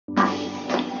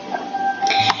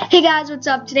Hey guys, what's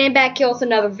up? Today I'm back here with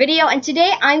another video, and today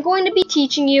I'm going to be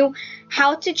teaching you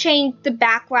how to change the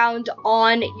background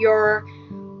on your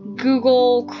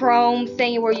Google Chrome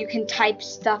thing where you can type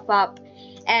stuff up.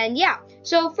 And yeah,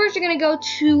 so first you're going to go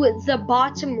to the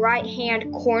bottom right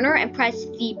hand corner and press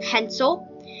the pencil.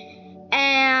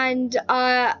 And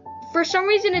for some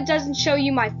reason it doesn't show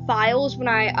you my files when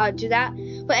I do that.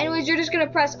 But anyways, you're just going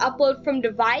to press upload from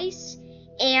device.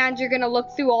 And you're going to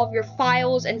look through all of your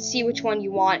files and see which one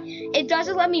you want. It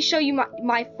doesn't let me show you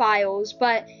my files,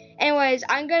 but anyways,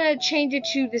 I'm going to change it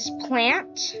to this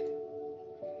plant.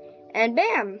 And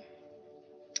bam.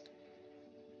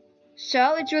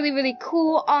 So, it's really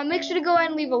cool. Make sure to go ahead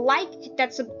and leave a like, hit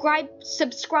that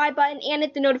subscribe button, and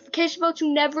hit the notification bell to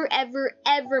never,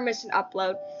 ever miss an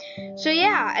upload. So,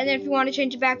 yeah, and then if you want to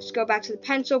change it back, just go back to the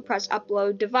pencil, press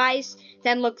upload device,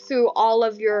 then look through all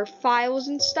of your files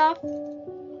and stuff.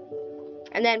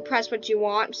 And then press what you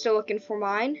want. I'm still looking for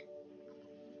mine.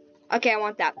 Okay, I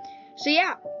want that. So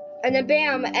yeah, and then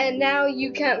bam, and now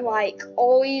you can like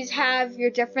always have your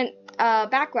different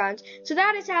backgrounds. So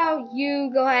that is how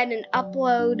you go ahead and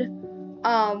upload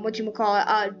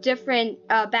different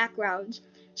backgrounds.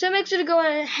 So make sure to go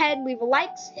ahead and leave a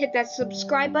like, hit that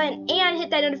subscribe button, and hit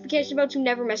that notification bell to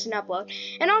never miss an upload.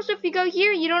 And also, if you go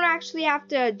here, you don't actually have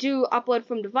to do upload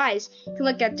from device. You can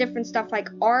look at different stuff like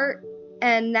art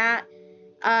and that.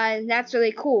 That's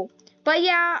really cool. But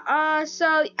yeah,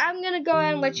 so I'm gonna go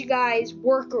ahead and let you guys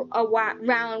work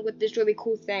around with this really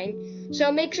cool thing.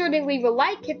 So make sure to leave a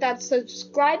like, hit that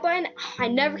subscribe button. I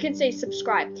never can say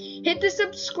subscribe. Hit the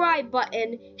subscribe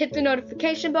button, hit the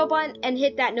notification bell button, and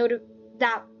hit that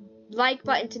like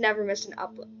button to never miss an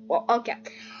upload. Well, okay.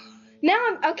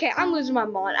 Now I'm losing my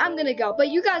mind. I'm gonna go, but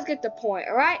you guys get the point,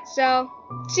 alright? So,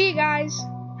 see you guys.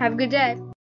 Have a good day.